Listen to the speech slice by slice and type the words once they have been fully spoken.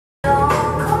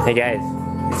Hey guys,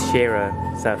 it's Shara.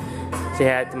 What's up? Say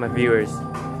hi to my viewers.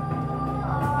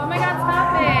 Oh my god,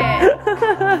 stop it!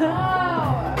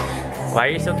 Oh. Why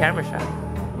are you so camera shy?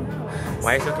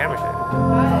 Why are you so camera shy?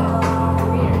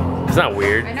 Weird. It's not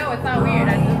weird. I know it's not weird.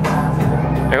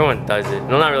 Everyone does it.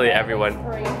 No, not really everyone.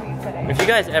 If you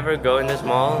guys ever go in this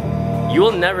mall, you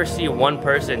will never see one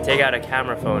person take out a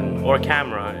camera phone or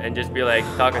camera and just be like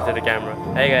talking to the camera.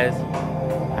 Hey guys,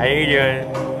 how you doing?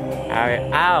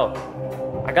 Alright, ow!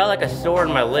 I got like a sore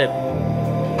in my lip.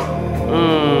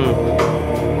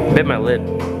 Bit my lip.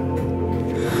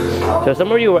 So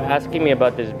some of you were asking me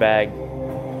about this bag,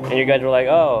 and you guys were like,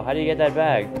 oh, how do you get that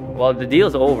bag? Well, the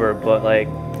deal's over, but like,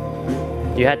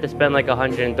 you had to spend like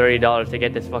 $130 to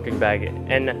get this fucking bag.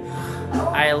 And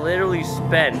I literally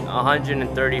spent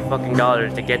 $130 fucking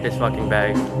dollars to get this fucking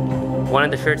bag. One of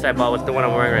the shirts I bought was the one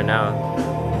I'm wearing right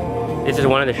now. This is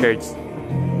one of the shirts.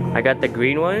 I got the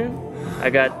green one, I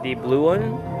got the blue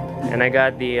one, and I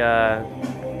got the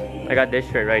I got this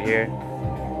shirt right here.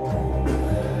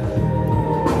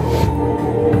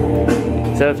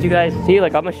 So if you guys see,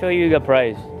 like, I'm gonna show you the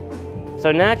price.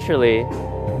 So naturally,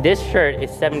 this shirt is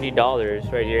 $70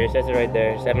 right here. It says it right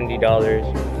there, $70.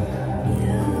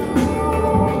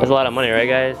 That's a lot of money, right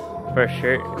guys? For a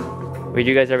shirt. Would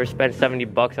you guys ever spend 70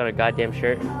 bucks on a goddamn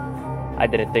shirt? I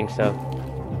didn't think so.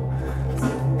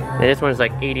 And this one's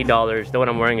like $80. The one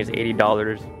I'm wearing is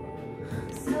 $80.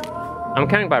 I'm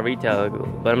counting by retail,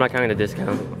 but I'm not counting the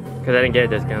discount because I didn't get a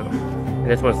discount. And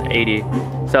this one's 80.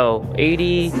 So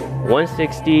 80,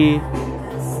 160,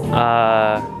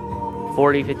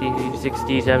 40, 50,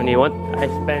 60, 70.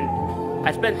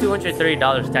 I spent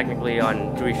 $230 technically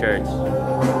on 3 shirts.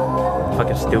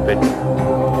 Fucking stupid.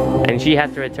 And she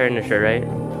has to return the shirt, right?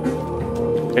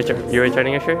 You're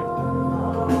returning a shirt?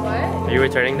 What? Are you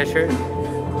returning the shirt?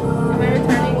 Am I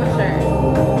returning what shirt?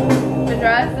 The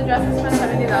dress? The dress is for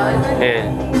 $70. Yeah.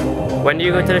 When do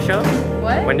you go to the show?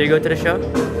 What? When do you go to the show?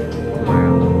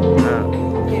 Tomorrow.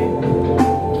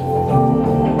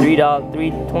 Oh. $3,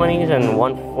 320s and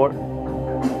 140.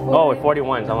 Oh,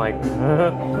 41s. I'm like,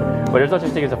 but there's no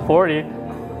such thing as a 40.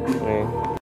 Yeah.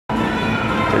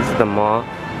 This is the mall. I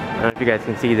don't know if you guys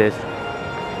can see this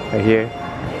right here.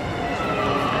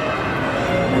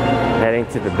 Heading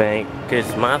to the bank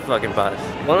because my fucking boss,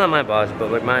 well, not my boss, but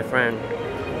with my friend,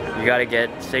 you gotta get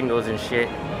singles and shit,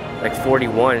 like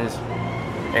 41s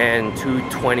and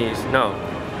 220s. No,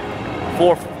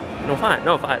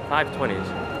 5 20s.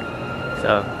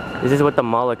 So this is what the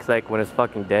mall looks like when it's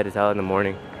fucking dead as hell in the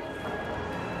morning.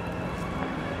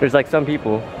 There's like some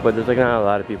people, but there's like not a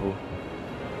lot of people.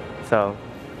 So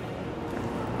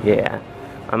yeah,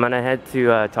 I'm gonna head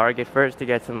to Target first to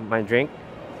get my drink,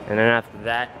 and then after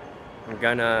that, I'm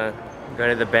gonna go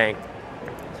to the bank.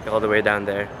 Let's go all the way down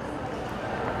there.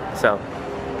 So,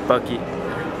 Bucky.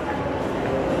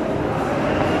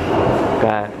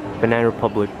 Got Banana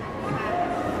Republic.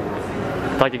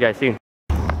 Talk to you guys soon.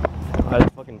 Oh,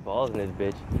 there's fucking balls in this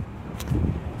bitch.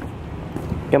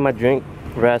 Got my drink,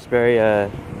 raspberry,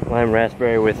 lime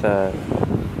raspberry with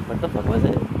what the fuck was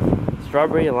it?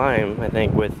 Strawberry lime, I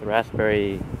think, with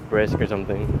raspberry brisk or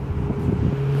something.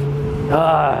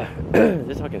 Ah,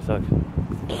 this fucking sucks.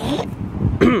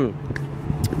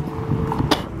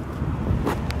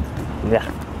 Yeah.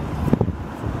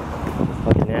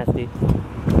 Fucking nasty.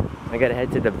 I gotta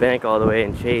head to the bank all the way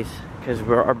in Chase because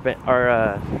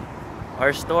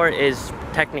our store is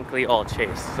technically all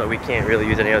Chase, so we can't really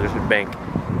use any other bank.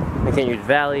 I can't use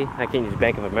Valley, I can't use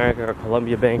Bank of America or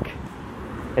Columbia Bank.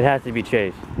 It has to be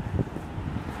Chase.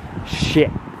 Shit.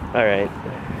 Alright.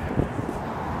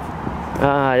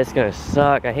 This is gonna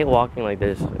suck. I hate walking like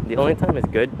this. The only time it's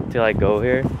good to like go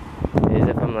here is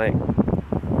if I'm like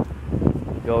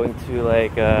going to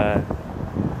like I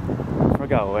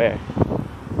forgot where.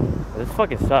 This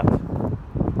fucking sucks.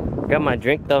 Got my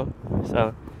drink though.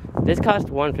 So this cost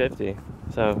 $150.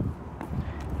 So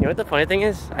you know what the funny thing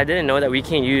is? I didn't know that we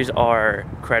can't use our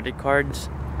credit cards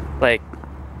like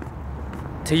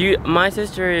to use. My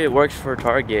sister works for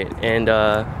Target, and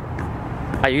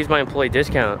I use my employee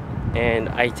discount, and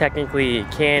I technically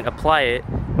can't apply it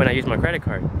when I use my credit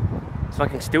card. It's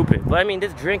fucking stupid. But I mean,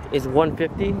 this drink is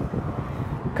 $150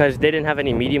 because they didn't have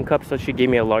any medium cups, so she gave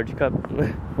me a large cup.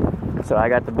 So I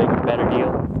got the bigger, better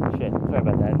deal. Shit, sorry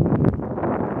about that.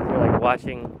 We're like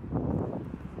watching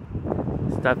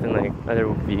stuff in like other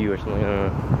view or something. I don't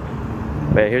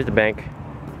know. But here's the bank.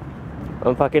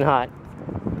 I'm fucking hot.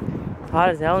 Hot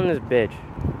as hell in this bitch.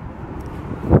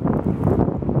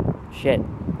 Shit.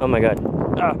 Oh my god.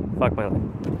 Ah, fuck my life.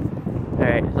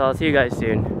 Alright, so I'll see you guys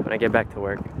soon when I get back to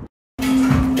work.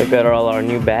 Look at all our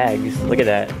new bags. Look at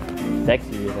that.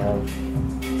 Sexy as hell.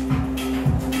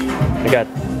 I got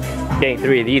getting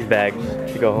 3 of these bags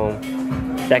to go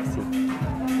home. Sexy.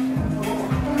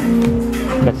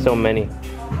 Got so many.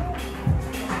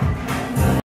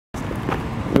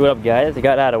 What up, guys? I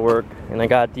got out of work and I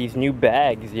got these new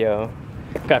bags, yo.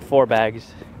 Got 4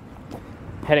 bags.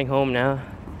 Heading home now.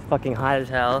 It's fucking hot as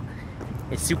hell.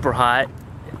 It's super hot.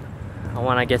 I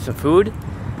want to get some food.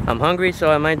 I'm hungry,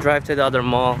 so I might drive to the other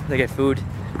mall to get food.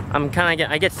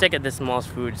 I get sick of this mall's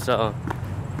food, so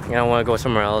I don't want to go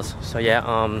somewhere else. So yeah,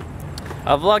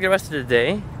 I'll vlog the rest of the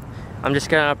day. I'm just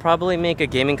gonna probably make a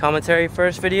gaming commentary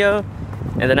first video,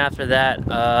 and then after that,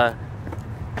 I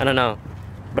don't know.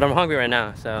 But I'm hungry right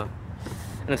now, so.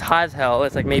 And it's hot as hell.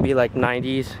 It's like maybe like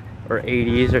 90s or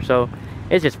 80s or so.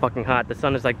 It's just fucking hot. The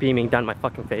sun is like beaming down my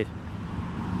fucking face.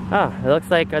 Ah, it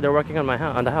looks like they're working on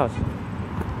the house.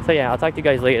 So yeah, I'll talk to you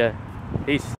guys later.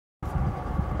 Peace.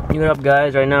 What up,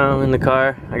 guys? Right now I'm in the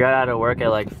car. I got out of work at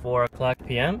like 4 o'clock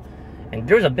p.m. and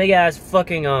there's a big ass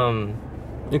fucking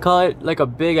you call it like a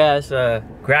big ass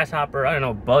grasshopper, I don't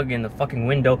know, bug in the fucking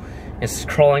window. It's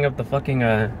crawling up the fucking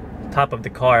top of the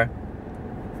car.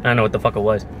 I don't know what the fuck it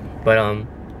was, but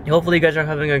hopefully you guys are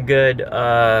having a good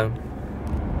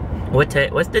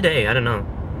what's the day? I don't know.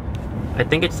 I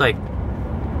think it's like,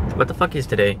 what the fuck is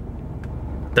today?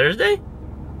 Thursday?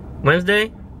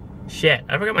 Wednesday? Shit,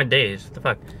 I forgot my days. What the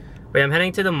fuck? Wait, I'm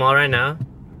heading to the mall right now.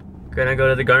 Gonna go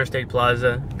to the Garden State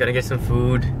Plaza. Gonna get some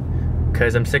food,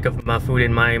 cause I'm sick of my food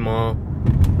in my mall.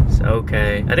 So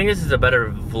okay, I think this is a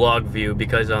better vlog view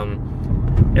because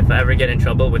if I ever get in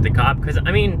trouble with the cop, cause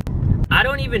I mean, I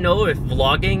don't even know if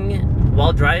vlogging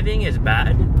while driving is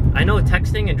bad. I know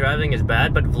texting and driving is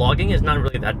bad, but vlogging is not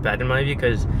really that bad in my view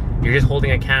because you're just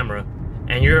holding a camera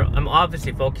and I'm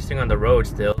obviously focusing on the road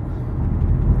still.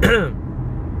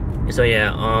 So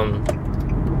yeah,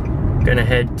 gonna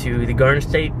head to the Garden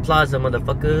State Plaza,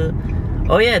 motherfucker.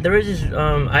 Oh yeah, there is this,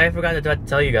 I forgot to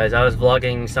tell you guys, I was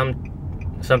vlogging some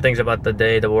things about the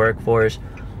day, the workforce.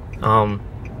 There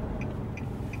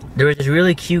was this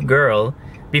really cute girl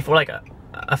before, like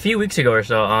a few weeks ago or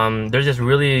so. There's this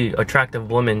really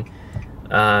attractive woman,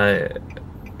 and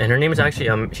her name is actually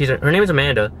her name is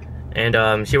Amanda,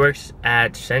 and she works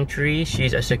at Sentry.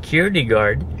 She's a security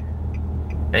guard,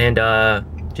 and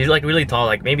she's like really tall,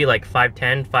 like maybe like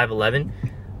 5'10", 5'11",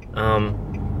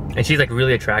 and she's like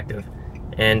really attractive.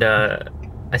 And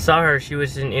I saw her. She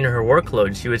was in her work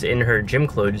clothes. She was in her gym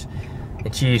clothes,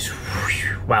 and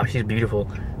wow, she's beautiful.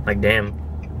 Like damn.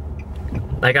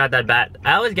 I got that bat.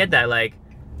 I always get that, like,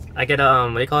 I get,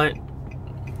 what do you call it?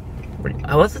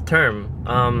 What's the term?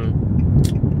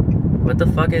 What the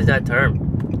fuck is that term?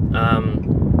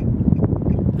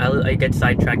 I get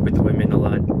sidetracked with women a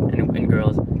lot, and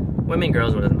girls. Women,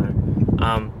 girls, what doesn't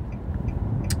matter.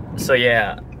 So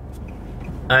yeah,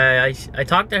 I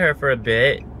talked to her for a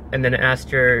bit, and then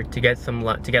asked her to get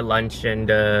lunch and,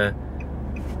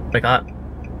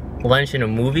 lunch and a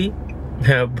movie,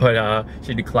 but,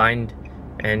 she declined.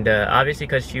 And obviously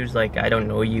because she was like, I don't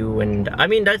know you, and I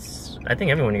mean I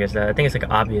think everyone gets that. I think it's like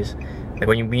obvious, like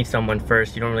when you meet someone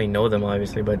first you don't really know them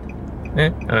obviously, but I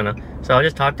don't know. So I'll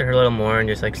just talk to her a little more and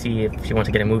just like see if she wants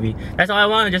to get a movie. That's all I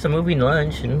wanted, just a movie and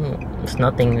lunch, and it's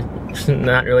nothing, it's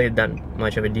not really that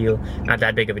much of a deal, not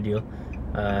that big of a deal.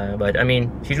 But I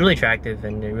mean, she's really attractive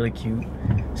and really cute,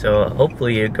 so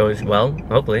hopefully it goes well.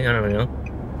 Hopefully, I don't really know.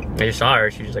 I just saw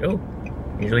her, she was just like, oh,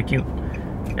 he's really cute.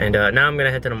 And now I'm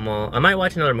gonna head to the mall. I might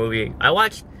watch another movie. I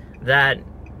watched that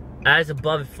As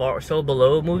Above, So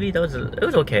Below movie. It was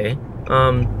okay.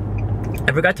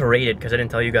 I forgot to rate it because I didn't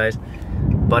tell you guys.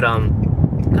 But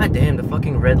god damn, the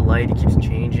fucking red light, it keeps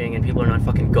changing and people are not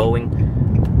fucking going.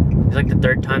 It's like the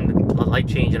 3rd time the light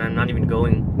changed and I'm not even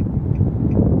going.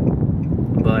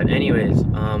 But anyways,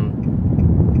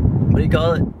 what do you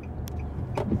call it?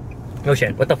 Oh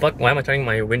shit, what the fuck? Why am I turning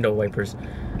my window wipers?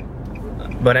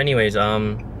 But anyways,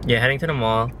 yeah, heading to the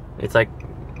mall. It's like,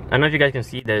 I don't know if you guys can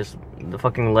see this. The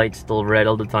fucking light's still red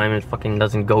all the time and it fucking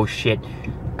doesn't go shit.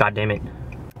 God damn it.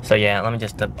 So yeah, let me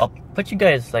just, I'll put you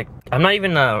guys, like, I'm not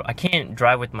even, I can't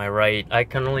drive with my right. I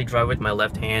can only drive with my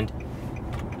left hand.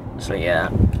 So yeah,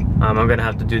 I'm gonna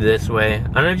have to do this way. I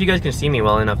don't know if you guys can see me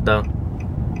well enough though.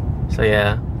 So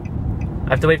yeah, I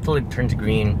have to wait till it turns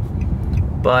green.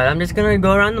 But I'm just gonna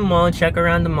go around the mall, check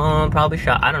around the mall, probably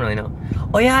shop. I don't really know.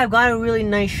 Oh yeah, I've got a really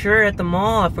nice shirt at the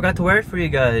mall. I forgot to wear it for you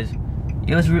guys.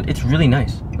 It's really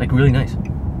nice, like really nice.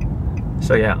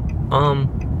 So yeah, I'm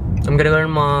gonna go to the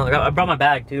mall. I brought my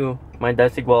bag too, my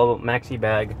Desigual maxi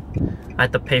bag. I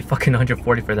had to pay fucking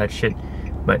 140 for that shit,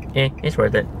 but it's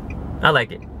worth it. I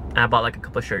like it. I bought like a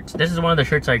couple of shirts. This is one of the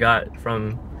shirts I got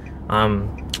from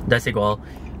Desigual.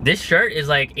 This shirt is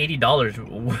like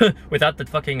 $80 without the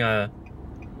fucking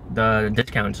the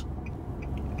discounts.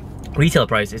 Retail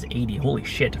price is 80. Holy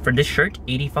shit. For this shirt,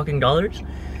 80 fucking dollars.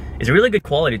 It's really good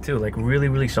quality too, like really,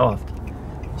 really soft.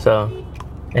 So,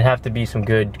 it have to be some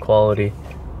good quality.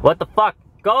 What the fuck?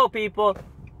 Go, people!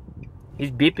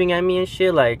 He's beeping at me and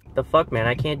shit, like, the fuck, man?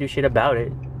 I can't do shit about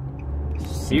it.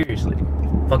 Seriously.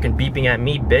 Fucking beeping at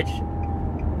me, bitch.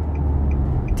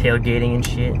 Tailgating and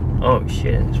shit. Oh,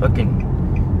 shit. It's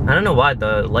fucking... I don't know why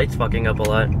the light's fucking up a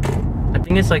lot. I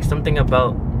think it's like something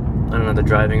about, I don't know, the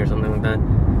driving or something like that.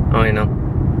 I don't even know.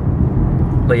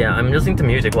 But yeah, I'm listening to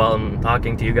music while I'm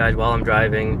talking to you guys, while I'm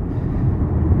driving.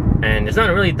 And it's not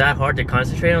really that hard to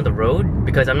concentrate on the road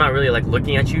because I'm not really like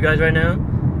looking at you guys right now.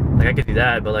 Like I could do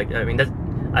that, but like, I mean,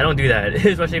 I don't do that,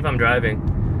 especially if I'm driving.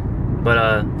 But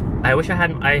I wish I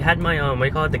had my, what do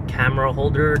you call it, the camera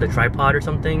holder, the tripod or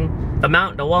something.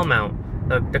 The wall mount,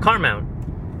 the car mount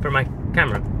for my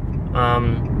camera.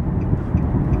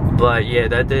 But yeah,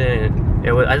 that didn't,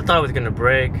 I thought it was gonna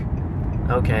break.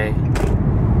 Okay.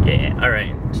 Yeah,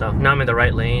 alright. So now I'm in the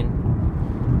right lane.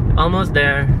 Almost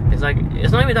there. It's like,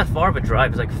 it's not even that far of a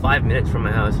drive. It's like 5 minutes from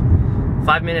my house.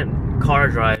 5-minute car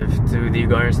drive to the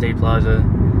Garden State Plaza.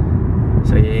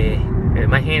 So yeah,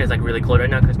 my hand is like really cold right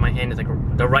now because my hand is like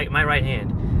my right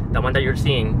hand, the one that you're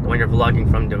seeing when you're vlogging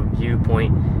from the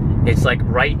viewpoint. It's like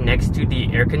right next to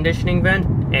the air conditioning vent,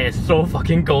 and it's so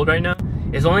fucking cold right now.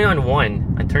 It's only on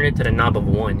 1. I turned it to the knob of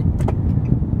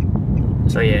 1.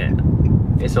 So yeah,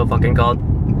 it's so fucking cold.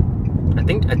 I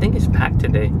think it's packed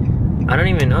today. I don't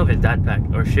even know if it's that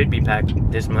packed or should be packed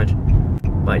this much.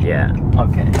 But yeah,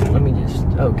 okay. Let me just,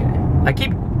 okay. I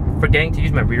keep forgetting to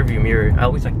use my rear view mirror. I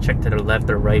always like check to the left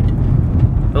or right.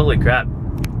 Holy crap.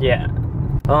 Yeah.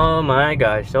 Oh my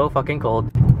gosh, so fucking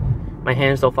cold. My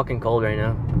hand's so fucking cold right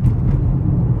now.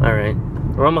 Alright,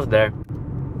 we're almost there.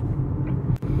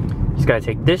 Just gotta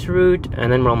take this route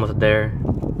and then we're almost there.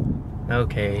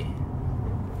 Okay.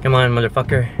 Come on,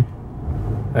 motherfucker.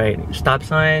 Alright, stop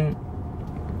sign.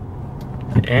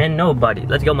 And nobody.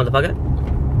 Let's go, motherfucker.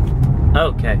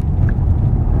 Okay.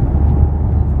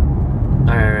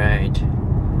 Alright.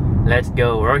 Let's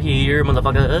go. We're here,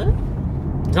 motherfucker.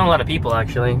 There's not a lot of people,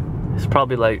 actually. It's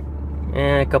probably like,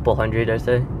 a couple hundred, I'd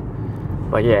say.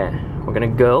 But yeah, we're gonna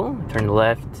go. Turn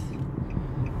left.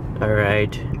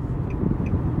 Alright.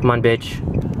 Come on, bitch.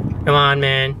 Come on,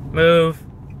 man. Move.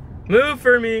 Move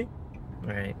for me.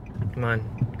 Alright. Come on.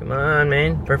 Come on,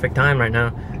 man. Perfect time right now.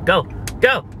 Go.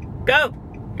 Go. Go.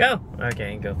 Go.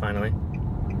 Okay, go finally.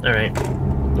 Alright.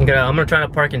 I'm gonna try to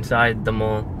park inside the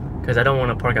mall because I don't want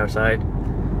to park outside.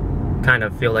 Kind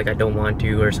of feel like I don't want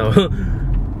to or so.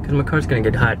 Because my car's gonna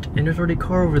get hot. And there's already a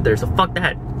car over there, so fuck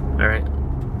that. Alright.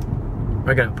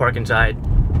 We're gonna park inside.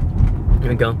 Here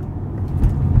we go.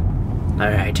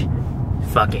 Alright.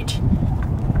 Fuck it.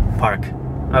 Park.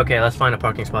 Okay, let's find a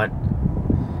parking spot.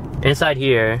 Inside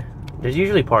here, there's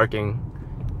usually parking.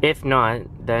 If not,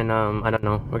 then I don't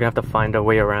know. We're gonna have to find a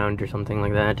way around or something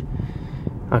like that.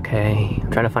 Okay,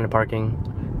 I'm trying to find a parking.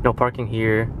 No parking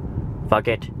here. Fuck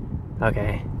it.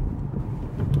 Okay.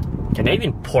 Can I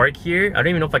even park here? I don't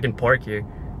even know if I can park here.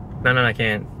 No, I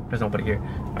can't. There's nobody here.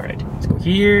 Alright, let's go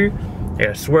here. I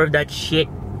gotta swerve that shit.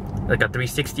 Like a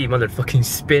 360 motherfucking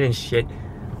spin and shit.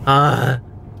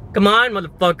 Come on,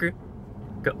 motherfucker.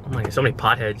 Go. Oh my god, so many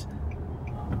potheads.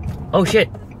 Oh shit.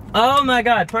 Oh my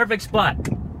god, perfect spot.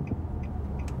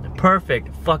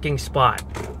 Perfect fucking spot.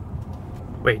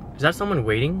 Wait, is that someone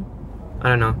waiting? I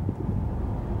don't know.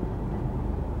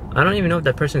 I don't even know if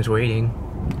that person's waiting.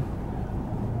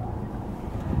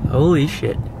 Holy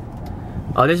shit.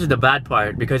 Oh, this is the bad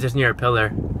part because it's near a pillar.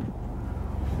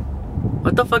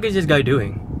 What the fuck is this guy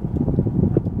doing?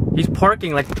 He's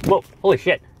parking like, whoa, holy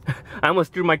shit. I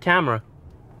almost threw my camera.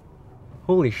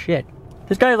 Holy shit.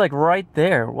 This guy is like right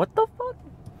there. What the fuck?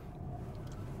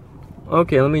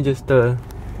 Okay, let me just, I'll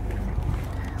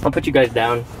put you guys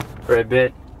down for a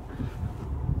bit.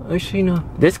 Actually, no.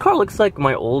 This car looks like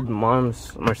my old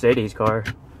mom's Mercedes car.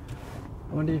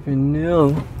 I don't even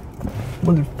know.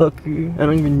 Motherfucker. I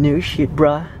don't even know shit,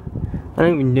 bruh. I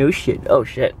don't even know shit. Oh,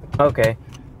 shit. Okay.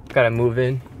 Gotta move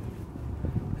in.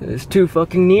 It's too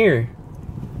fucking near.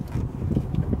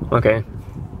 Okay.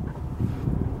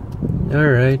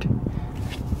 Alright.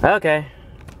 Okay.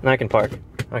 Now I can park.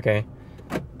 Okay.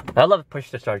 I love push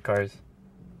to start cars.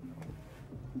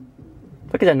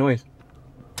 Look at that noise.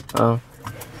 Oh.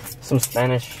 Some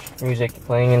Spanish music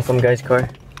playing in some guy's car.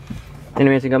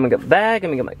 Anyways, I got my bag,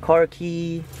 and we got my car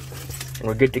key. And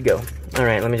we're good to go.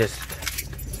 Alright, let me just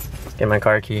get my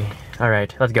car key.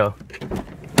 Alright, let's go.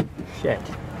 Shit.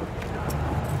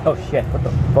 Oh shit, what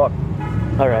the fuck?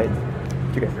 Alright.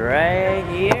 You guys right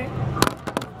here.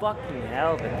 Fucking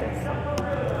hell with this.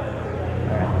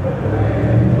 Alright.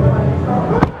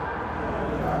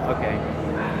 Okay.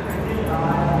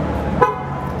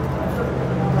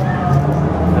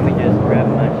 Let me just grab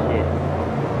my shit.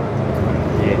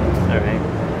 Yeah, alright.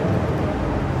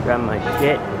 Grab my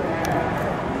shit.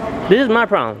 This is my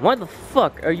problem. Why the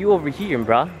fuck are you over here,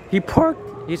 bruh?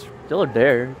 He's still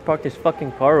there. He parked his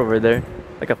fucking car over there.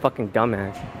 Like a fucking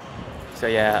dumbass. So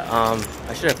yeah,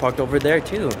 I should have parked over there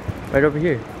too. Right over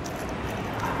here.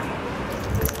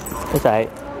 It's alright.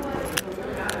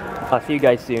 I'll see you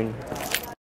guys soon.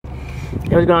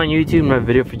 Hey, what's going on YouTube? Another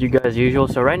video for you guys as usual.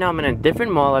 So right now I'm in a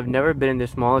different mall. I've never been in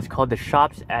this mall. It's called the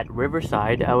Shops at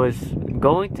Riverside. I was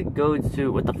going to go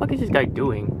to... What the fuck is this guy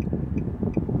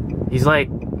doing? He's like...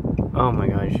 Oh my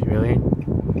gosh, really?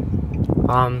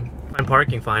 I'm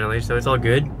parking finally, so it's all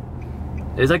good.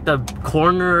 It's like the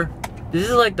corner... This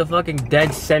is like the fucking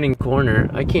dead center corner.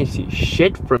 I can't see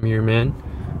shit from here, man.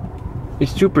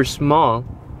 It's super small.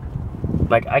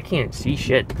 Like, I can't see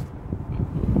shit.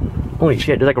 Holy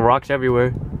shit, there's like rocks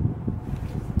everywhere.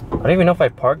 I don't even know if I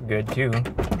parked good, too.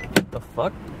 The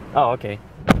fuck? Oh, okay.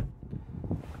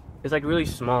 It's like really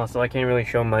small, so I can't really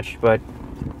show much, but...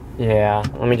 Yeah,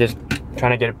 let me just...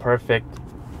 Trying to get it perfect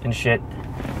and shit.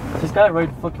 This guy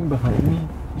right fucking behind me.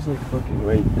 He's like fucking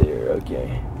right there,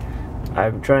 okay.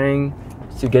 I'm trying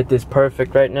to get this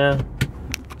perfect right now.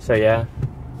 So yeah.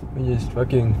 Let me just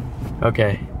fucking...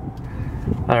 Okay.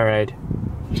 Alright.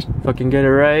 Fucking get it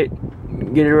right.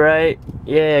 Get it right.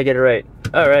 Yeah, get it right.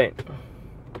 Alright.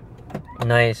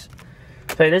 Nice.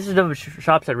 So this is the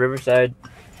Shops at Riverside.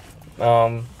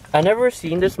 I've never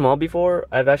seen this mall before.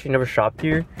 I've actually never shopped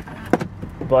here.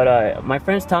 But my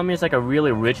friends tell me it's like a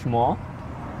really rich mall.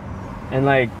 And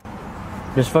like,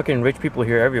 there's fucking rich people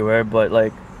here everywhere. But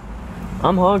like,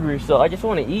 I'm hungry, so I just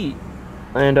want to eat.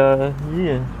 And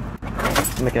yeah.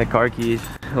 Look at car keys.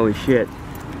 Holy shit.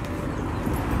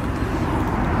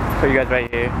 So you guys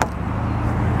right here.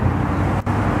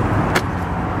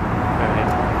 Alright.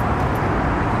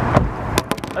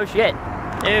 Oh shit.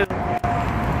 Ew.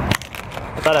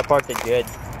 I thought I parked it good.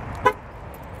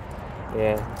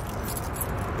 Yeah.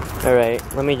 Alright,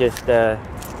 let me just, I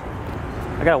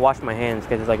gotta wash my hands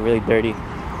because it's like really dirty.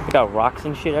 I got rocks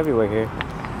and shit everywhere here.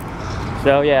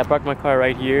 So yeah, I parked my car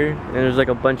right here, and there's like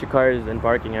a bunch of cars and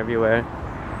parking everywhere.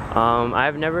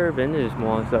 I've never been to this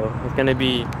mall, so it's gonna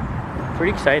be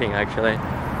pretty exciting actually.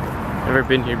 Never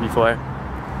been here before.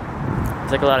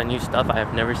 It's like a lot of new stuff I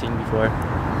have never seen before.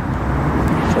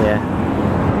 So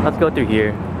yeah, let's go through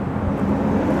here.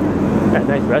 Got a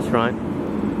nice restaurant.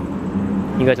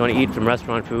 You guys want to eat some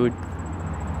restaurant food?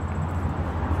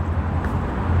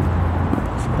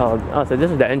 It's called... Oh, so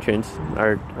this is the entrance.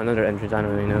 Or another entrance, I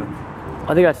don't really know.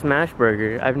 Oh, they got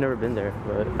Smashburger. I've never been there,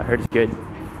 but I heard it's good.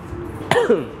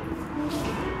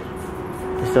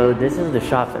 So this is the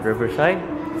Shops at Riverside.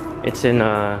 It's in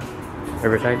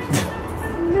Riverside.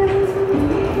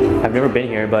 I've never been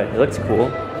here, but it looks cool.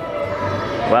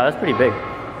 Wow, that's pretty big.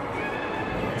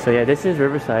 So yeah, this is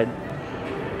Riverside.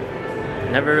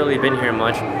 Never really been here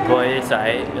much, but it's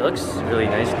alright. It looks really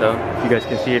nice though. You guys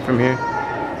can see it from here.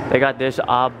 They got this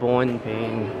Bon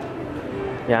pain.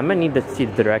 Yeah, I'm gonna need to see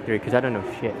the directory because I don't know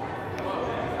shit.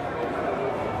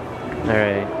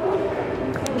 Alright.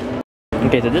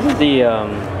 Okay, so this is the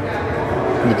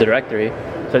directory.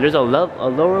 So there's a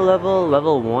lower level,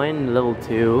 level 1, level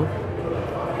 2.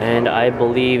 And I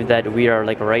believe that we are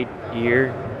like right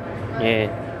here. Yeah,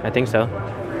 I think so.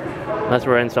 Unless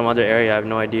we're in some other area, I have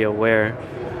no idea where.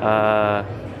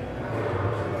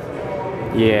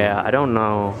 Yeah, I don't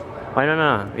know. I don't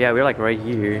know. Yeah, we're like right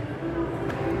here.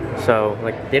 So,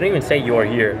 like, they don't even say you're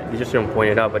here. They just don't point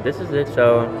it out. But this is it.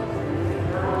 So,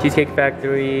 Cheesecake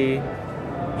Factory.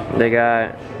 They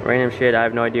got random shit. I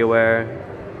have no idea where.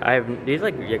 I have these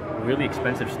like really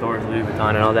expensive stores, Louis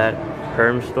Vuitton and all that.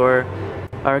 Herm store.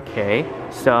 Okay,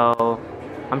 so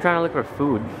I'm trying to look for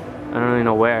food. I don't really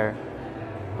know where.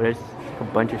 But there's a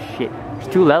bunch of shit. There's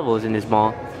 2 levels in this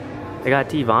mall. They got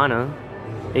Tivana,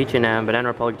 H&M, Banana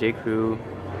Republic, J. Crew.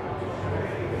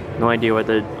 No idea what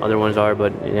the other ones are,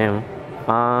 but yeah.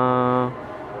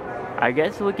 I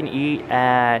guess we can eat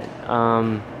at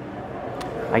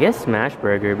I guess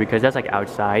Smashburger because that's like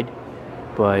outside,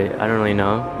 but I don't really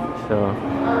know. So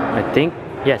I think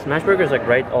yeah, Smashburger is like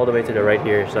right all the way to the right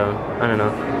here. So I don't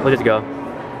know. We'll just go.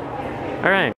 All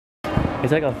right.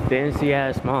 It's like a fancy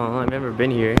ass mall. I've never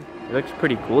been here. It looks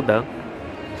pretty cool though.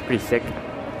 It's pretty sick.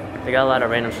 They got a lot of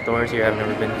random stores here I've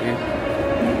never been to.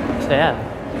 So yeah,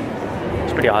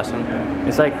 it's pretty awesome.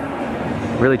 It's like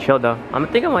really chill though. I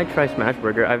think I might try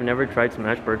Smashburger. I've never tried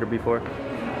Smashburger before.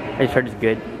 I just heard it's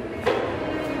good.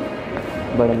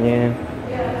 But yeah,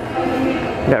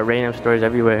 got random stores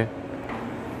everywhere.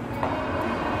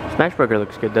 Smashburger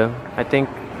looks good though. I think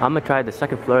I'm gonna try the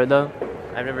second floor though.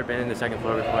 I've never been in the second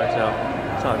floor before, so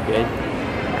it's all good.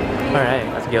 Alright,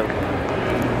 let's go.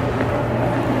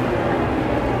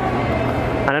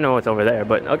 I don't know what's over there,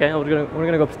 but okay, we're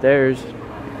gonna go upstairs.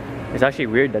 It's actually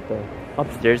weird that the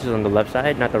upstairs is on the left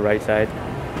side, not the right side.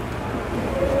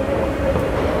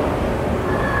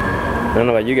 I don't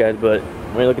know about you guys, but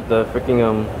when you look at the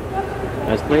freaking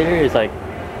escalator, it's like,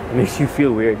 it makes you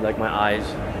feel weird, like my eyes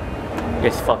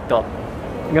gets fucked up.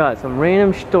 Got some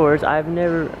random stores I've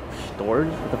never...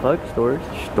 Stores? What the fuck? Stores?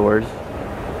 Stores.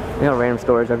 They got random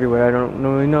stores everywhere, I don't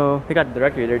really know. They got the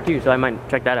directory there too, so I might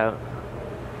check that out.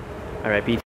 Alright,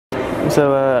 peace.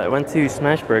 So I went to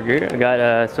Smashburger. I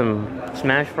got some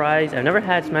smash fries. I've never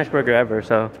had Smashburger ever,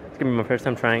 so it's gonna be my first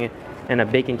time trying it. And a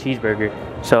bacon cheeseburger.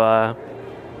 So I'm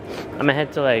gonna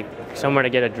head to like somewhere to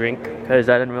get a drink because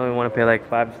I didn't really want to pay like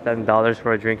 $5 to $7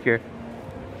 for a drink here.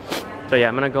 So yeah,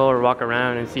 I'm gonna go walk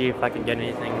around and see if I can get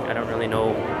anything. I don't really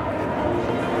know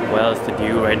what else to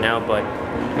do right now, but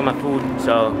I got my food,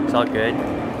 so it's all good.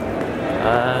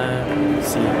 Let's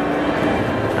see.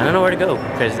 I don't know where to go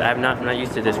because I'm not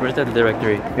used to this. Where's the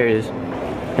directory? Here it is.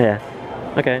 Yeah.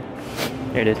 Okay.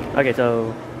 Here it is. Okay,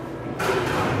 so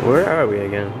where are we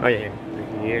again? Oh yeah,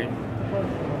 here.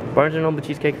 Barnes & Noble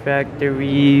Cheesecake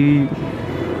Factory.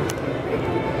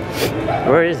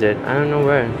 Where is it? I don't know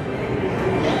where.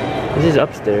 This is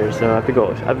upstairs, so I have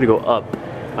to go up.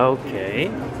 Okay.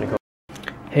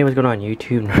 Hey, what's going on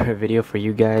YouTube? Another video for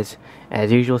you guys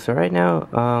as usual. So right now,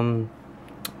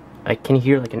 I can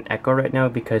hear like an echo right now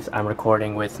because I'm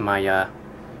recording with my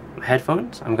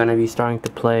headphones. I'm gonna be starting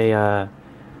to play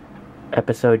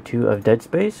episode 2 of Dead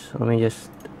Space. Let me just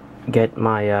get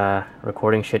my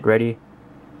recording shit ready.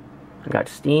 I got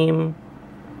Steam,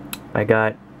 I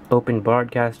got Open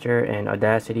Broadcaster and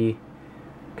Audacity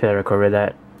because I recorded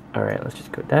that. Alright, let's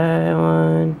just go that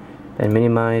one. Then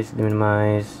minimize.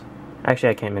 Actually,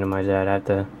 I can't minimize that. I have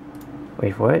to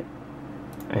wait for it.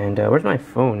 And where's my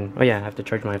phone? Oh yeah, I have to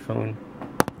charge my phone.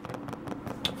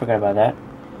 Forgot about that.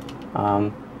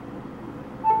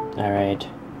 Alright,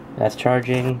 that's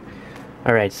charging.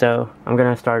 Alright, so I'm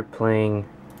gonna start playing.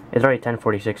 It's already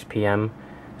 10:46 p.m.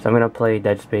 So I'm gonna play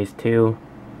Dead Space 2.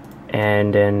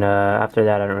 And then after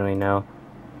that, I don't really know.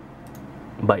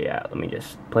 But yeah, let me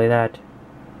just play that.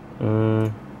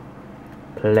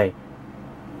 Play.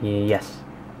 Yes.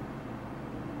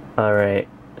 Alright,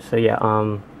 so yeah,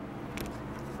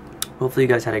 hopefully you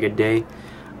guys had a good day.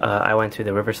 I went to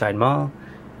the Riverside Mall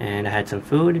and I had some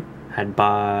food, had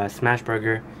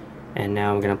Smashburger, and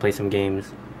now I'm gonna play some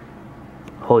games.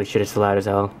 Holy shit, it's loud as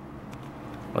hell.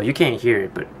 Well, you can't hear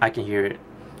it, but I can hear it.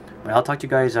 But I'll talk to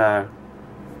you guys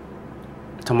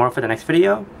tomorrow for the next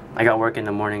video. I got work in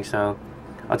the morning, so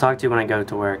I'll talk to you when I go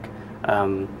to work.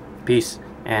 Peace,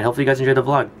 and hopefully you guys enjoyed the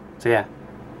vlog. So yeah.